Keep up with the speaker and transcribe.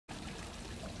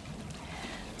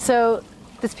So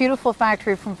this beautiful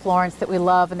factory from Florence that we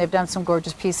love, and they've done some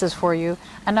gorgeous pieces for you.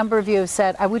 A number of you have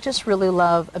said, I would just really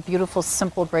love a beautiful,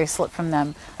 simple bracelet from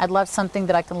them. I'd love something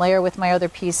that I can layer with my other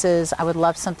pieces. I would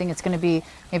love something that's going to be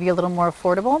maybe a little more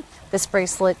affordable. This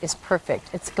bracelet is perfect.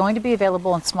 It's going to be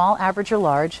available in small, average, or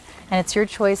large, and it's your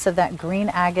choice of that green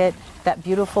agate, that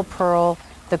beautiful pearl,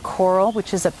 the coral,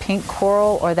 which is a pink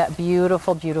coral, or that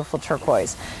beautiful, beautiful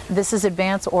turquoise. This is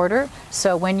advance order,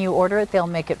 so when you order it, they'll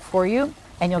make it for you,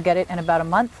 and you'll get it in about a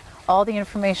month. All the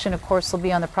information, of course, will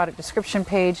be on the product description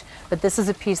page, but this is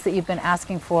a piece that you've been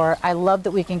asking for. I love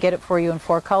that we can get it for you in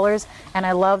 4 colors, and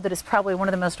I love that it's probably one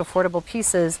of the most affordable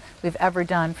pieces we've ever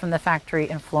done from the factory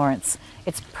in Florence.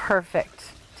 It's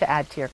perfect to add to your